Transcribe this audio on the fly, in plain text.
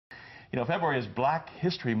You know, February is Black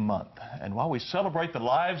History Month, and while we celebrate the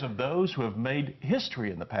lives of those who have made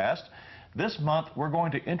history in the past, this month we're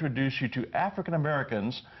going to introduce you to African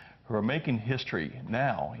Americans who are making history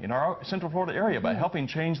now in our Central Florida area by helping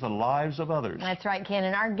change the lives of others. That's right, Ken.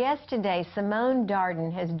 And our guest today, Samone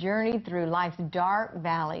Darden, has journeyed through life's dark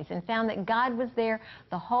valleys and found that God was there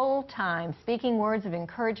the whole time, speaking words of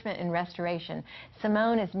encouragement and restoration.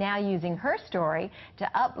 Samone is now using her story to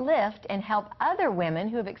uplift and help other women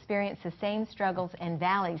who have experienced the same struggles and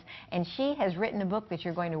valleys. And she has written a book that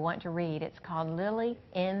you're going to want to read. It's called Lily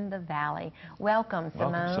in the Valley. Welcome,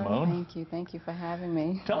 Samone. Welcome, Samone. Thank you for having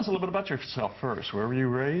me. Tell us a little bit about yourself first. Where were you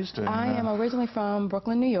raised? And, I am originally from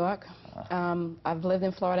Brooklyn, New York. I've lived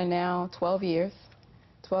in Florida now 12 years.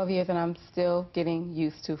 12 years, and I'm still getting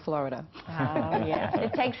used to Florida. Oh, yes.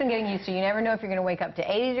 It takes some getting used to. You never know if you're going to wake up to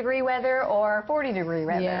 80-degree weather or 40-degree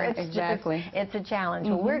weather. Yeah, it's exactly. It's a challenge.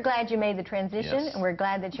 Well, we're glad you made the transition, Yes. and we're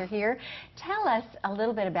glad that you're here. Tell us a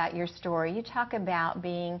little bit about your story. You talk about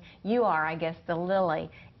you are, I guess, the lily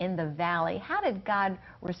in the valley. How did God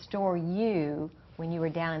restore you when you were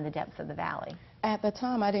down in the depths of the valley? At the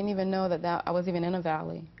time, I didn't even know that I was even in a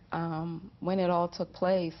valley. When it all took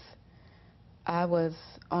place, I was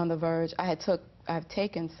on the verge. I've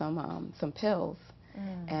taken some pills,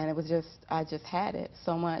 and it was I just had it.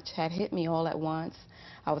 So much had hit me all at once.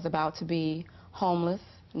 I was about to be homeless,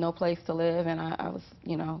 no place to live, and I was,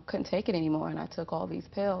 couldn't take it anymore, and I took all these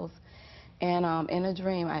pills. And in a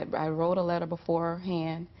dream, I wrote a letter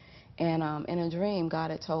beforehand, and in a dream,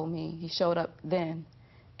 God had told me, he showed up then,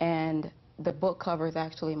 and the book cover is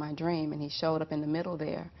actually my dream, and he showed up in the middle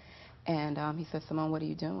there. And he said, Samone, what are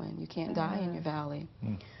you doing? You can't die in your valley.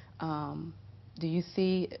 Do you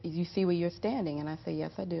see where you're standing? And I said,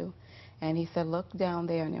 yes, I do. And he said, look down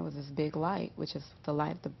there, and there was this big light, which is the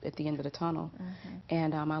light at the end of the tunnel.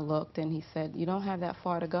 And I looked, and he said, you don't have that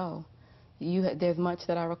far to go. There's much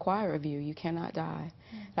that I require of you. You cannot die.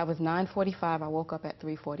 That was 9:45. I woke up at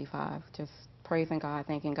 3:45, just praising God,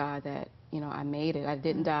 thanking God that, I made it. I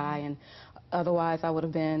didn't die, and otherwise I would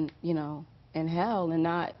have been, in hell and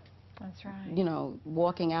not, that's right,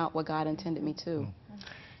 walking out what God intended me to.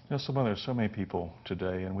 Samone, there's so many people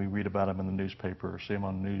today, and we read about them in the newspaper, see them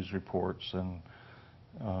on news reports, and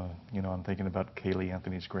I'm thinking about Kaylee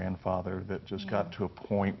Anthony's grandfather that just got to a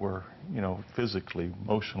point where, physically,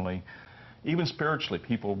 emotionally, even spiritually,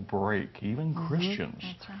 people break. Even Christians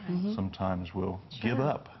sometimes will give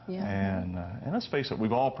up. And let's face it,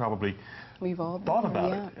 we've all probably thought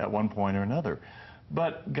about it at one point or another.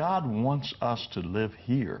 But God wants us to live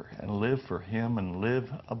here and live for Him and live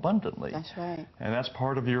abundantly. That's right. And that's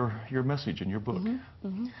part of your message in your book.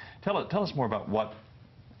 Tell us more about what,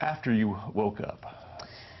 after you woke up,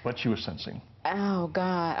 what you were sensing. Oh,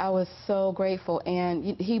 God, I was so grateful.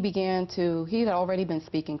 And he had already been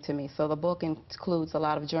speaking to me. So the book includes a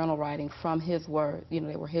lot of journal writing from his words. They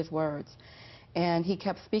were his words. And he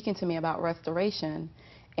kept speaking to me about restoration.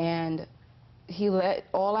 And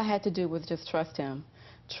all I had to do was just trust him.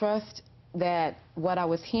 Trust that what I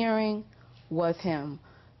was hearing was him.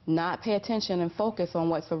 Not pay attention and focus on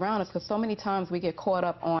what's around us, because so many times we get caught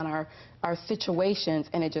up on our situations,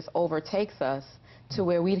 and it just overtakes us to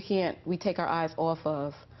where we take our eyes off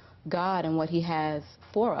of God and what he has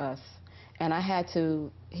for us. And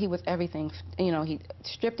he was everything, he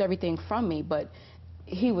stripped everything from me, but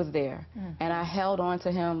he was there. And I held on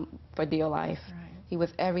to him for dear life. He was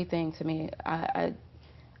everything to me. I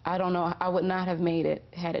don't know, I would not have made it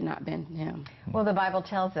had it not been him. Well, the Bible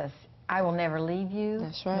tells us, I will never leave you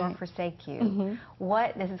That's right. nor forsake you.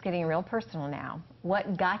 This is getting real personal now.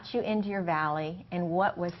 What got you into your valley, and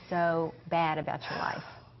what was so bad about your life?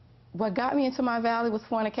 What got me into my valley was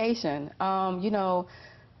fornication.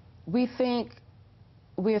 We think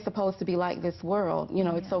we're supposed to be like this world.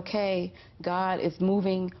 It's okay. God is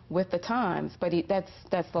moving with the times, but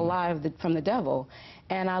that's the lie from the devil.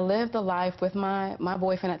 And I lived a life with my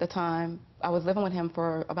boyfriend at the time. I was living with him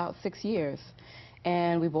for about 6 years.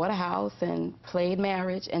 And we bought a house and played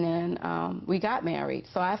marriage, and then we got married.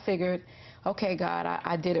 So I figured, okay, God,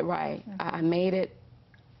 I did it right. I made it,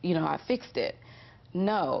 I fixed it.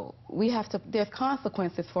 No, there's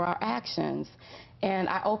consequences for our actions. And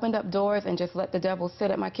I opened up doors and just let the devil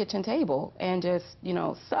sit at my kitchen table and just,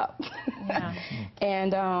 sup.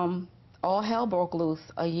 And all hell broke loose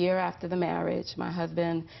a year after the marriage. My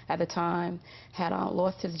husband at the time had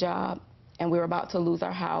lost his job, and we were about to lose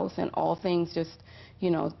our house, and all things just,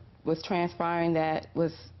 was transpiring that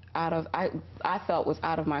was I felt was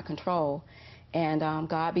out of my control. And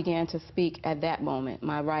God began to speak at that moment.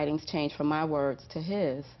 My writings changed from my words to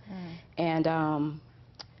his. And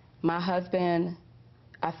my husband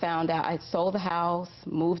I found out I sold the house,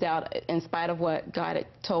 moved out in spite of what God had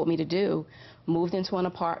told me to do, moved into an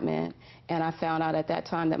apartment, and I found out at that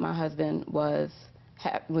time that my husband was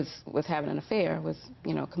having an affair, was,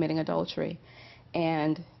 you know, committing adultery.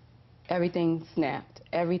 And everything snapped.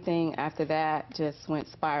 Everything after that just went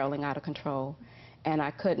spiraling out of control. And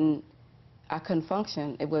I couldn't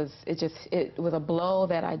function. It was a blow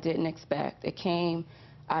that I didn't expect. It came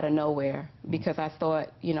out of nowhere because I thought,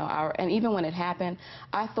 you know, and even when it happened,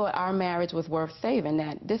 I thought our marriage was worth saving,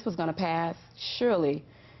 that this was going to pass. Surely,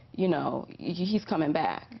 you know, he's coming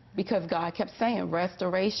back, because God kept saying,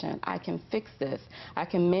 restoration, I can fix this. I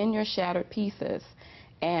can mend your shattered pieces.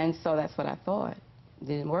 And so that's what I thought. It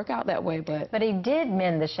didn't work out that way, but he did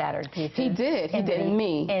mend the shattered pieces. He did. He did in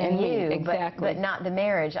me. In you, exactly. but not the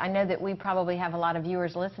marriage. I know that we probably have a lot of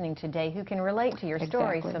viewers listening today who can relate to your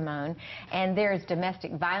story, Exactly. Samone. And there's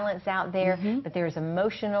domestic violence out there, but there's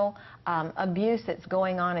emotional abuse that's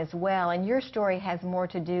going on as well. And your story has more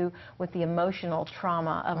to do with the emotional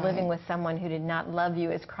trauma of living with someone who did not love you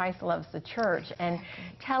as Christ loves the church. And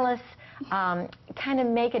tell us, kind of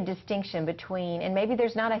make a distinction between, and maybe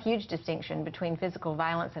there's not a huge distinction between physical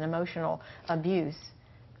violence and emotional abuse.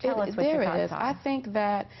 Tell us what your thoughts are. I think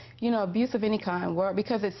that, you know, abuse of any kind,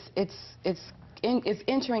 because it's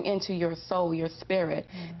entering into your soul, your spirit,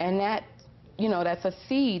 and that, you know, that's a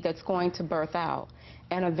seed that's going to birth out,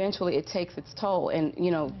 and eventually it takes its toll. And,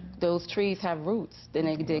 you know, those trees have roots, then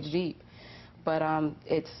they dig deep. But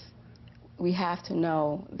we have to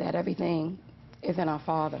know that everything is in our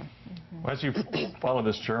Father. Well, as you follow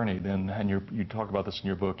this journey, then, and you talk about this in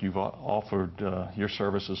your book, you've offered your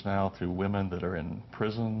services now through women that are in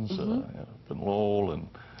prisons, up in Lowell and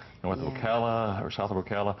north of Ocala, or south of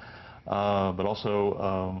Ocala, but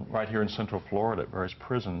also right here in Central Florida at various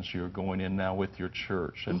prisons. You're going in now with your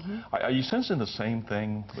church. And are you sensing the same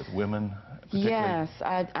thing with women? Yes,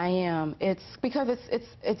 I am. It's because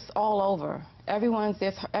it's all over. Everyone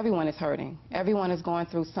is hurting. Everyone is going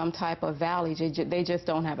through some type of valley. They just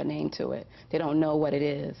don't have a name to it. They don't know what it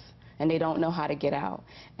is, and they don't know how to get out.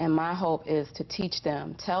 And my hope is to teach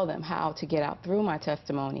them, tell them how to get out through my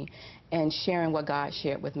testimony and sharing what God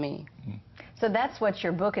shared with me. So that's what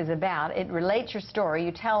your book is about. It relates your story.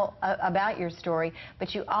 You tell about your story,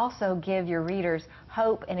 but you also give your readers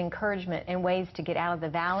hope and encouragement and ways to get out of the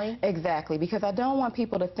valley. Exactly, because I don't want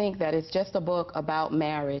people to think that it's just a book about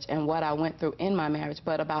marriage and what I went through in my marriage,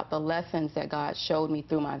 but about the lessons that God showed me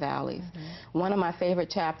through my valleys. One of my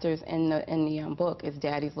favorite chapters in the book is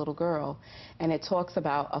Daddy's Little Girl, and it talks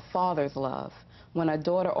about a father's love. When a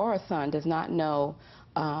daughter or a son does not know,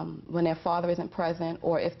 when their father isn't present,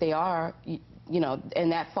 or if they are, you know, and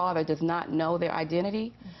that father does not know their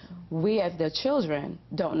identity, we as their children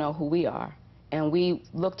don't know who we are. And we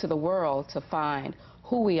look to the world to find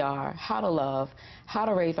who we are, how to love, how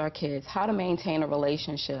to raise our kids, how to maintain a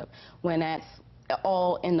relationship, when that's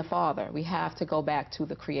all in the Father. We have to go back to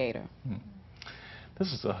the Creator.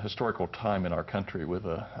 This is a historical time in our country with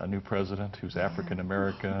a new president who's African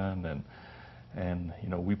American, and you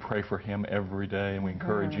know, we pray for him every day, and we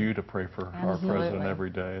encourage you to pray for our president every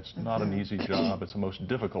day. It's not an easy job. It's the most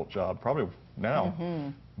difficult job, probably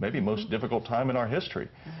now, maybe most difficult time in our history.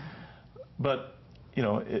 But, you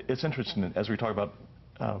know, it's interesting, as we talk about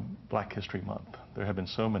Black History Month, there have been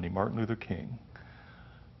so many, Martin Luther King,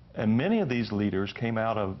 and many of these leaders came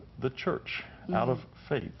out of the church, out of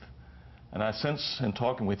faith. And I sense in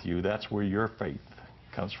talking with you, that's where your faith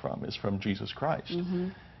comes from, is from Jesus Christ.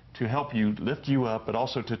 To help you, lift you up, but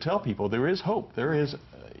also to tell people there is hope. There is,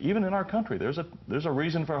 even in our country, there's a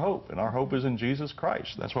reason for hope, and our hope is in Jesus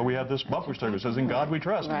Christ. That's why we have this bumper sticker that says, "In God we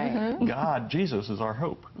trust." God, Jesus is our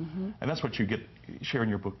hope. And that's what you share in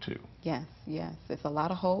your book too. Yes, yes. It's a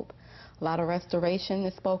lot of hope, a lot of restoration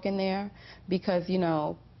is spoken there, because, you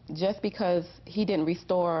know, just because he didn't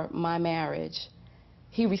restore my marriage,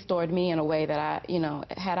 he restored me in a way that you know,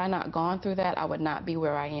 had I not gone through that, I would not be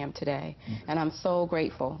where I am today. And I'm so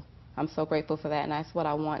grateful. I'm so grateful for that, and that's what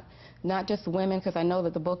I want. Not just women, because I know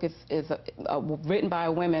that the book is written by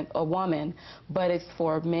a woman, but it's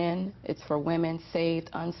for men, it's for women, saved,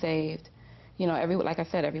 unsaved. You know, like I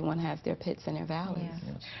said, everyone has their pits and their valleys.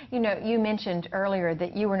 Yes. You know, you mentioned earlier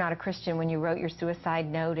that you were not a Christian when you wrote your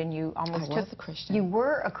suicide note, and you almost I was a Christian. You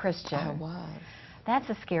were a Christian. I was. That's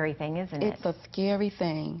a scary thing, isn't it? It's a scary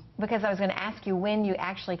thing. Because I was going to ask you when you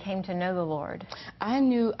actually came to know the Lord.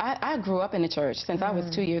 I grew up in the church since I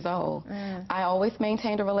was 2 years old. I always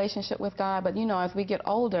maintained a relationship with God, but, you know, as we get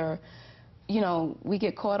older, you know, we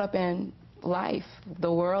get caught up in life,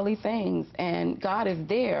 the worldly things, and God is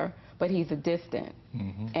there, but he's a distant.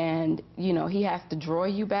 And, you know, he has to draw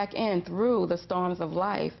you back in through the storms of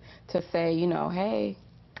life to say, you know, hey,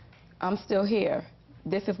 I'm still here.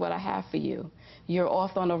 This is what I have for you. You're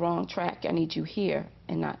off on the wrong track. I need you here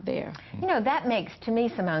and not there. You know, that makes, to me,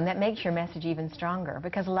 Samone, that makes your message even stronger,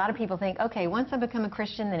 because a lot of people think, okay, once I become a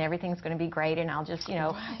Christian, then everything's going to be great, and I'll just, you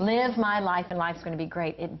know, live my life, and life's going to be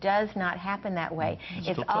great. It does not happen that way.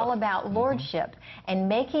 It's all about lordship, and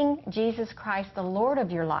making Jesus Christ the Lord of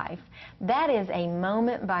your life. That is a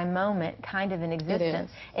moment-by-moment kind of an existence.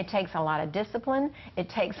 It takes a lot of discipline. It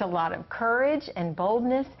takes a lot of courage and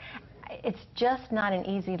boldness. It's just not an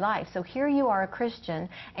easy life. So here you are, a Christian,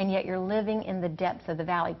 and yet you're living in the depths of the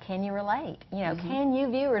valley. Can you relate? You know, can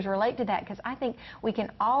you viewers relate to that? Because I think we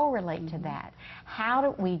can all relate to that.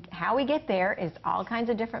 How we get there is all kinds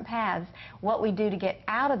of different paths. What we do to get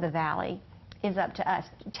out of the valley is up to us.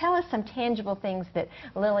 Tell us some tangible things that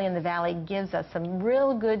Lily in the Valley gives us, some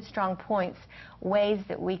real good, strong points, ways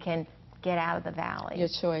that we can get out of the valley. Your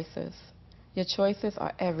choices. Your choices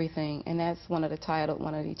are everything, and that's one of the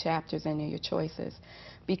chapters in there, your choices,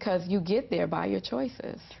 because you get there by your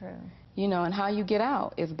choices. True. You know, and how you get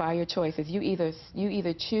out is by your choices. You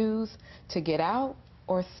either choose to get out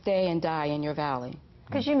or stay and die in your valley.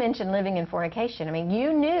 Because you mentioned living in fornication. I mean,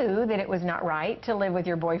 you knew that it was not right to live with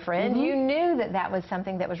your boyfriend. You knew that that was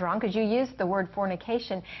something that was wrong, because you used the word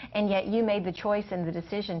fornication, and yet you made the choice and the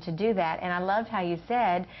decision to do that. And I loved how you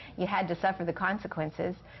said you had to suffer the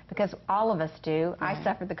consequences, because all of us do. I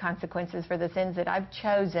suffered the consequences for the sins that I've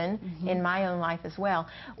chosen in my own life as well.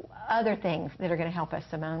 Other things that are going to help us,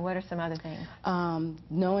 Samone, what are some other things?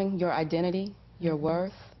 Knowing your identity, your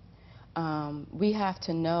worth. We have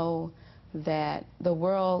to know that the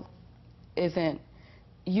world isn't,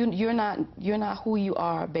 you're not who you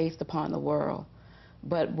are based upon the world,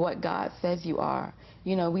 but what God says you are.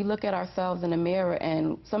 You know, we look at ourselves in the mirror,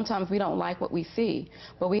 and sometimes we don't like what we see,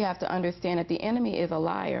 but we have to understand that the enemy is a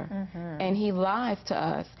liar, and he lies to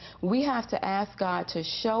us. We have to ask God to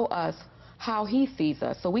show us how he sees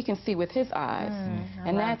us, so we can see with his eyes.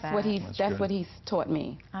 And that's what he's taught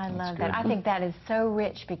me. I love that. I think that is so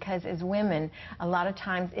rich, because as women, a lot of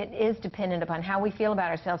times it is dependent upon how we feel about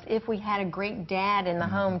ourselves. If we had a great dad in the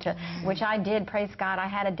home, which I did, praise God, I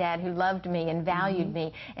had a dad who loved me and valued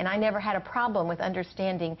me, and I never had a problem with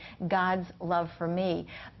understanding God's love for me.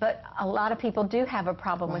 But a lot of people do have a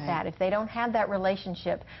problem with that. If they don't have that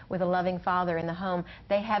relationship with a loving father in the home,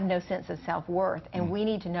 they have no sense of self-worth, and we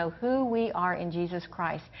need to know who we are in Jesus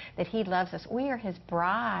Christ, that he loves us. We are his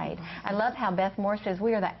bride. I love how Beth Moore says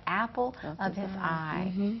we are the apple of his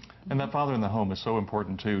eye. And that father in the home is so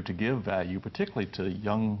important, too, to give value, particularly to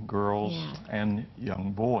young girls and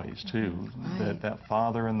young boys, too. That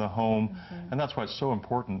father in the home. And that's why it's so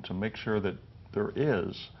important to make sure that there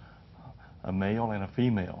is a male and a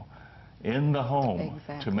female in the home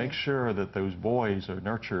to make sure that those boys are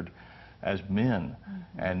nurtured as men.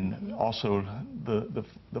 And also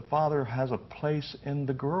the father has a place in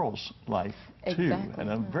the girl's life too, and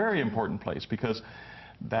a very important place, because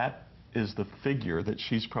that is the figure that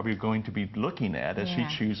she's probably going to be looking at as she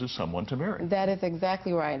chooses someone to marry. That is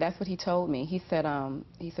exactly right. That's what he told me. He said,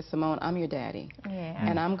 Samone, I'm your daddy,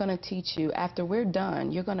 and I'm going to teach you. After we're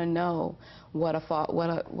done, you're going to know what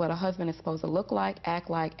a husband is supposed to look like, act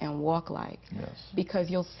like, and walk like. Because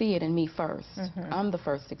you'll see it in me first. I'm the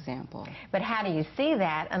first example. But how do you see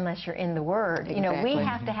that unless you're in the Word? You know, we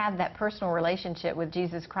have to have that personal relationship with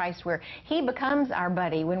Jesus Christ where he becomes our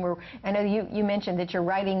buddy. When I know you mentioned that you're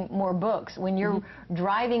writing more books. When you're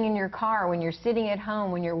driving in your car, when you're sitting at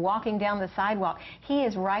home, when you're walking down the sidewalk, he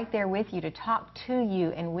is right there with you to talk to you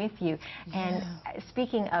and with you. And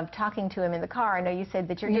speaking of talking to him in the car, I know you said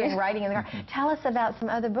that you're doing writing in the car. Tell us about some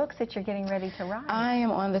other books that you're getting ready to write. I am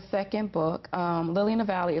on the second book. Lily in the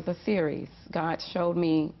Valley is a series. God showed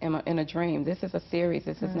me in a dream. This is a series.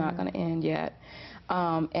 This is not going to end yet.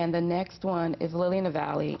 And the next one is Lily in the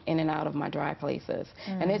Valley, In and Out of My Dry Places.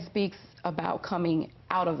 And it speaks about coming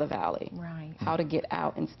out of the valley. How to get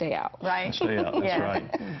out and stay out. Stay out, that's right.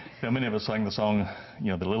 You know, many of us sang the song,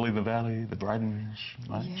 you know, the lily in the valley, the bright and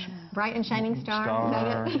bright and shining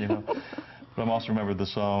star. You know. But I also remember the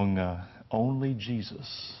song, Only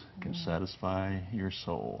Jesus Can Satisfy Your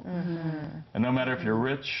Soul. And no matter if you're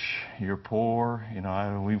rich, you're poor, you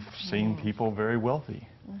know, we've seen people very wealthy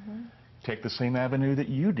take the same avenue that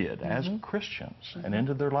you did as Christians and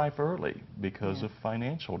ended their life early because of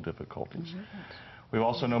financial difficulties. We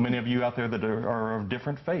also know many of you out there that are of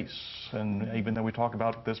different faiths, and even though we talk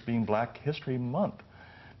about this being Black History Month,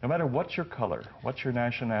 no matter what's your color, what's your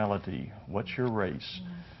nationality, what's your race,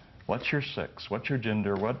 what's your sex, what's your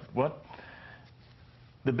gender,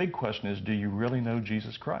 the big question is, do you really know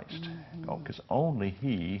Jesus Christ? Because only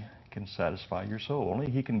he can satisfy your soul.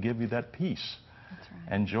 Only he can give you that peace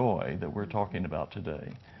and joy that we're talking about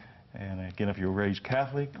today. And again, if you're raised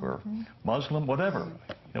Catholic or Muslim, whatever,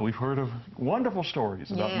 we've heard of wonderful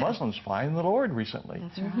stories about Muslims finding the Lord recently.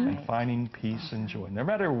 That's right. And finding peace and joy. No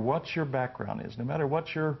matter what your background is, no matter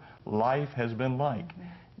what your life has been like,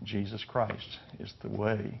 Jesus Christ is the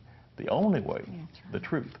way, the only way, the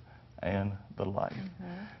truth, and the life.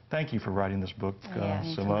 Thank you for writing this book,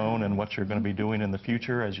 Samone, and what you're going to be doing in the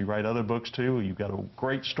future as you write other books, too. You've got a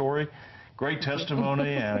great story, great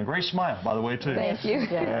testimony, and a great smile, by the way, too. Thank you.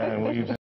 And we've